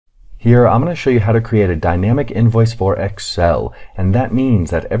Here, I'm going to show you how to create a dynamic invoice for Excel, and that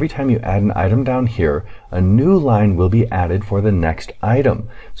means that every time you add an item down here, a new line will be added for the next item,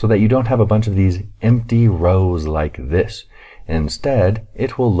 so that you don't have a bunch of these empty rows like this. Instead,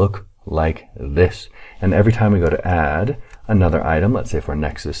 it will look like this. And every time we go to add another item, let's say for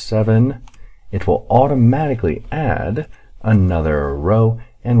Nexus 7, it will automatically add another row,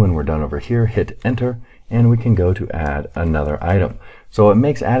 and when we're done over here, hit enter, and we can go to add another item. So it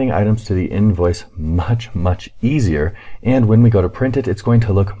makes adding items to the invoice much easier, and when we go to print it, it's going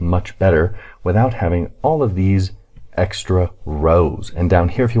to look much better without having all of these extra rows. And down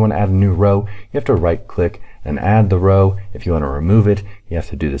here, if you want to add a new row, you have to right click and add the row. If you want to remove it, you have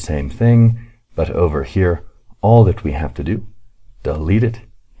to do the same thing. But over here, all that we have to do, delete it,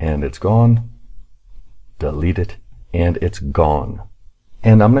 and it's gone. Delete it, and it's gone.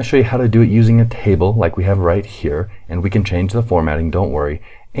 And I'm going to show you how to do it using a table like we have right here, and we can change the formatting, don't worry.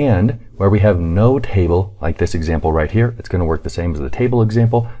 And where we have no table, like this example right here, it's going to work the same as the table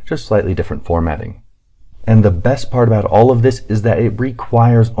example, just slightly different formatting. And the best part about all of this is that it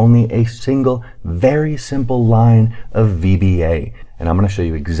requires only a single, very simple line of VBA. And I'm going to show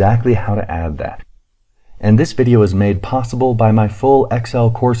you exactly how to add that. And this video is made possible by my full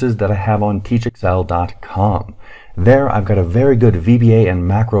Excel courses that I have on teachexcel.com. There, I've got a very good VBA and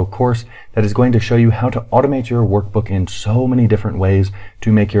macro course that is going to show you how to automate your workbook in so many different ways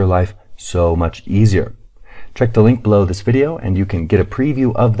to make your life so much easier. Check the link below this video and you can get a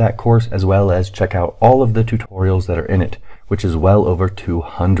preview of that course as well as check out all of the tutorials that are in it, which is well over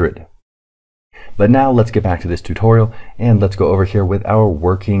 200. But now let's get back to this tutorial and let's go over here with our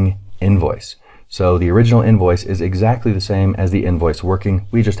working invoice. So the original invoice is exactly the same as the invoice working.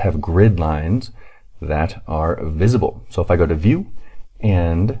 We just have grid lines that are visible. So if I go to view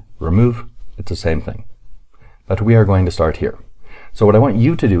and remove, it's the same thing. But we are going to start here. So what I want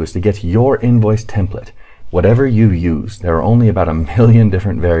you to do is to get your invoice template. Whatever you use, there are only about 1 million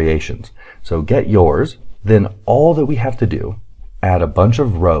different variations. So get yours, then all that we have to do, add a bunch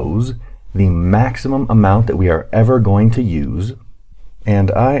of rows, the maximum amount that we are ever going to use,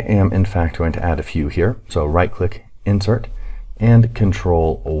 and I am in fact going to add a few here. So right click, insert, and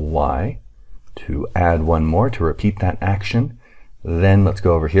Control Y to add one more to repeat that action. Then let's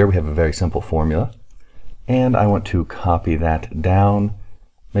go over here. We have a very simple formula, and I want to copy that down,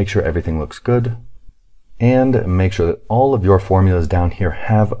 make sure everything looks good, and make sure that all of your formulas down here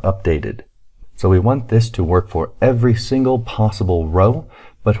have updated. So we want this to work for every single possible row,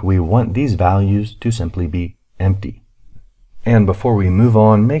 but we want these values to simply be empty. And before we move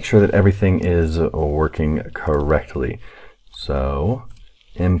on, make sure that everything is working correctly. So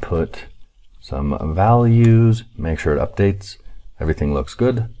input some values, make sure it updates, everything looks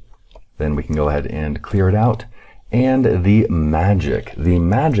good. Then we can go ahead and clear it out. And the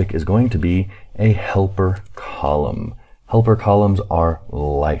magic is going to be a helper column. Helper columns are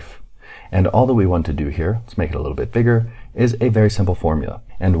life. And all that we want to do here, let's make it a little bit bigger, is a very simple formula.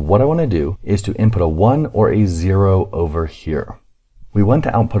 And what I want to do is to input a 1 or a 0 over here. We want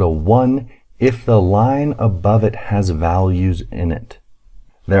to output a 1 if the line above it has values in it.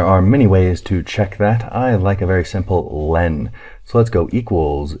 There are many ways to check that. I like a very simple len. So let's go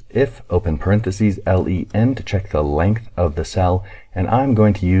equals if, open parentheses, len to check the length of the cell. And I'm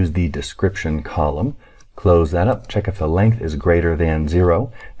going to use the description column. Close that up, check if the length is greater than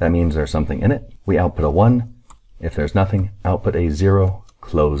 0. That means there's something in it. We output a 1. If there's nothing, output a 0.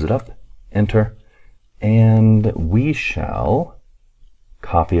 Close it up, enter, and we shall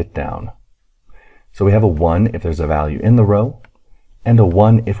copy it down. So we have a 1 if there's a value in the row, and a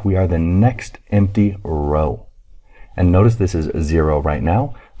 1 if we are the next empty row. And notice this is 0 right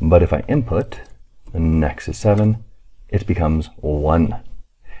now, but if I input Nexus 7, it becomes 1.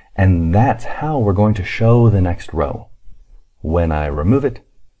 And that's how we're going to show the next row. When I remove it,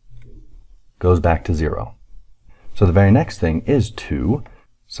 it goes back to 0. So the very next thing is to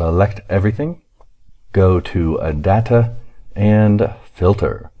select everything, go to data, and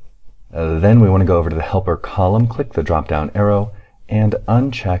filter. Then we want to go over to the helper column, click the drop down arrow, and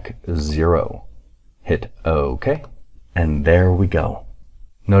uncheck 0. Hit OK, and there we go.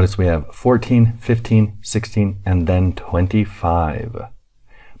 Notice we have 14, 15, 16, and then 25.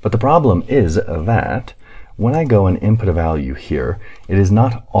 But the problem is that when I go and input a value here, it is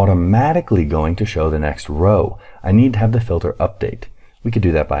not automatically going to show the next row. I need to have the filter update. We could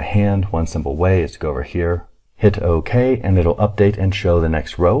do that by hand. One simple way is to go over here, hit OK, and it'll update and show the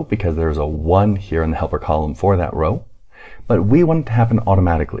next row because there's a 1 here in the helper column for that row. But we want it to happen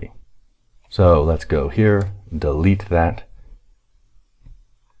automatically. So let's go here, delete that.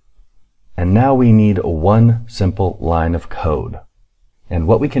 And now we need one simple line of code. And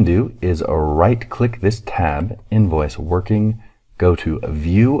what we can do is right-click this tab, Invoice Working, go to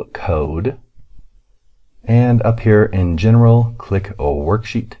View Code, and up here in General, click a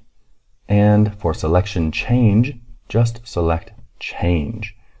Worksheet. And for selection change, just select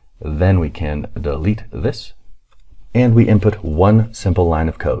Change. Then we can delete this. And we input one simple line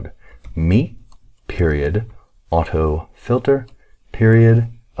of code. Me, period, auto filter,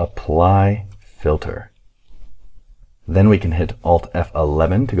 period, apply filter. Then we can hit Alt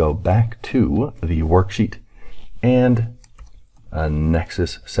F11 to go back to the worksheet and a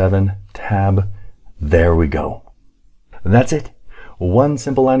Nexus 7 tab. There we go. That's it. One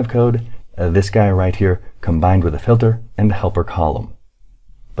simple line of code, this guy right here, combined with a filter and a helper column.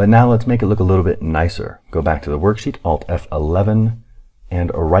 But now let's make it look a little bit nicer. Go back to the worksheet, Alt F11,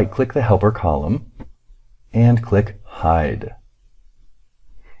 and right-click the helper column, and click Hide.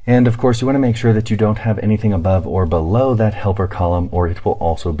 And of course, you want to make sure that you don't have anything above or below that helper column, or it will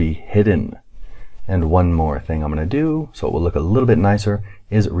also be hidden. And one more thing I'm going to do, so it will look a little bit nicer,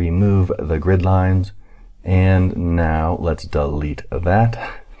 is remove the grid lines. And now let's delete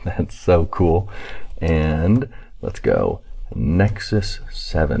that. That's so cool. And let's go Nexus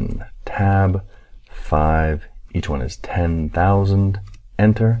 7, tab 5, each one is 10,000,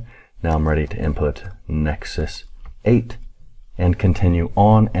 enter. Now I'm ready to input Nexus 8 and continue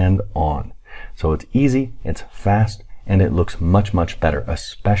on and on. So it's easy, it's fast, and it looks much, much better,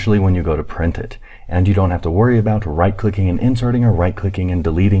 especially when you go to print it. And you don't have to worry about right-clicking and inserting or right-clicking and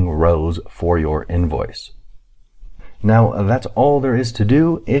deleting rows for your invoice. Now, that's all there is to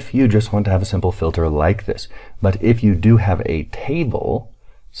do if you just want to have a simple filter like this. But if you do have a table,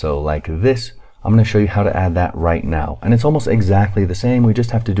 so like this, I'm going to show you how to add that right now. And it's almost exactly the same. We just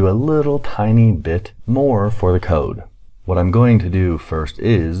have to do a little tiny bit more for the code. What I'm going to do first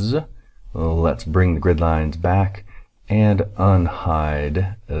is, let's bring the grid lines back and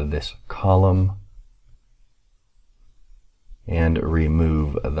unhide this column and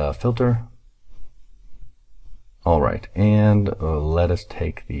remove the filter. All right, and let us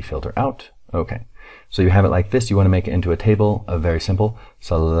take the filter out. Okay, so you have it like this. You want to make it into a table, very simple.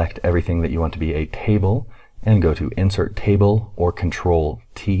 Select everything that you want to be a table and go to Insert Table or Control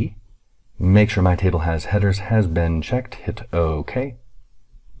T. Make sure my table has headers has been checked. Hit OK.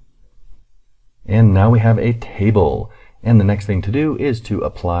 And now we have a table. And the next thing to do is to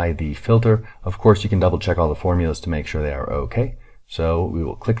apply the filter. Of course, you can double check all the formulas to make sure they are okay. So we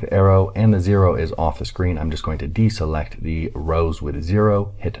will click the arrow and the 0 is off the screen. I'm just going to deselect the rows with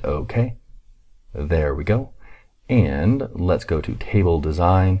 0, hit OK. There we go. And let's go to table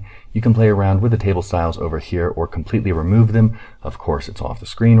design. You can play around with the table styles over here or completely remove them. Of course, it's off the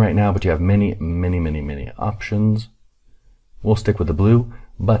screen right now, but you have many options. We'll stick with the blue,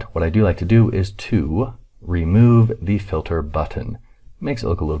 but what I do like to do is to remove the filter button. Makes it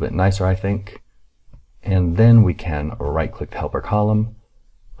look a little bit nicer, I think. And then we can right-click the helper column,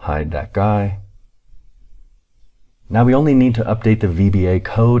 hide that guy. Now we only need to update the VBA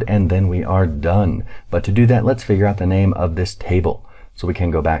code and then we are done. But to do that, let's figure out the name of this table. So we can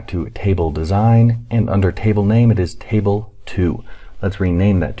go back to Table Design, and under Table Name it is Table 2. Let's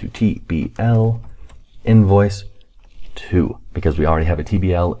rename that to TBL Invoice 2 because we already have a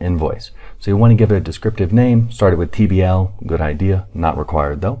TBL invoice. So you want to give it a descriptive name. Start it with TBL, good idea, not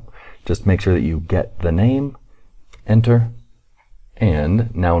required though. Just make sure that you get the name, enter,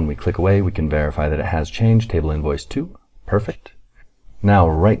 and now when we click away, we can verify that it has changed, Table Invoice 2, perfect. Now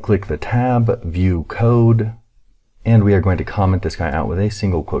right-click the tab, View Code, and we are going to comment this guy out with a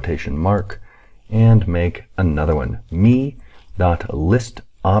single quotation mark, and make another one,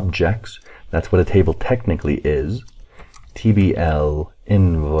 me.listObjects, that's what a table technically is, TBL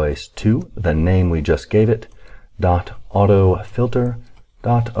Invoice 2, the name we just gave it, .autofilter,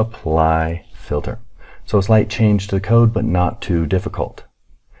 .apply filter. So a slight change to the code, but not too difficult.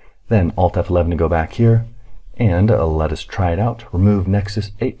 Then Alt F11 to go back here, and let us try it out. Remove Nexus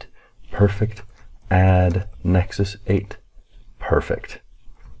 8, perfect. Add Nexus 8, perfect.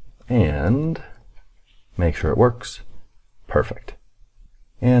 And make sure it works, perfect.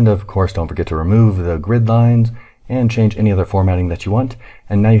 And of course, don't forget to remove the grid lines and change any other formatting that you want.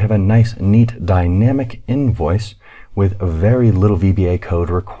 And now you have a nice, neat, dynamic invoice with very little VBA code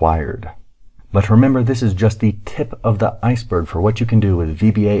required. But remember, this is just the tip of the iceberg for what you can do with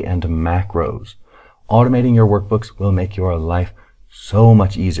VBA and macros. Automating your workbooks will make your life so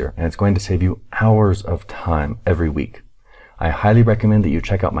much easier, and it's going to save you hours of time every week. I highly recommend that you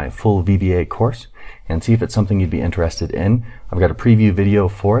check out my full VBA course and see if it's something you'd be interested in. I've got a preview video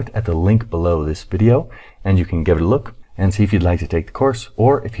for it at the link below this video, and you can give it a look and see if you'd like to take the course,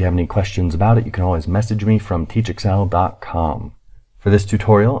 or if you have any questions about it, you can always message me from teachexcel.com. For this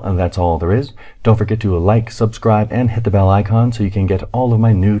tutorial, that's all there is. Don't forget to like, subscribe, and hit the bell icon so you can get all of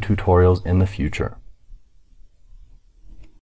my new tutorials in the future.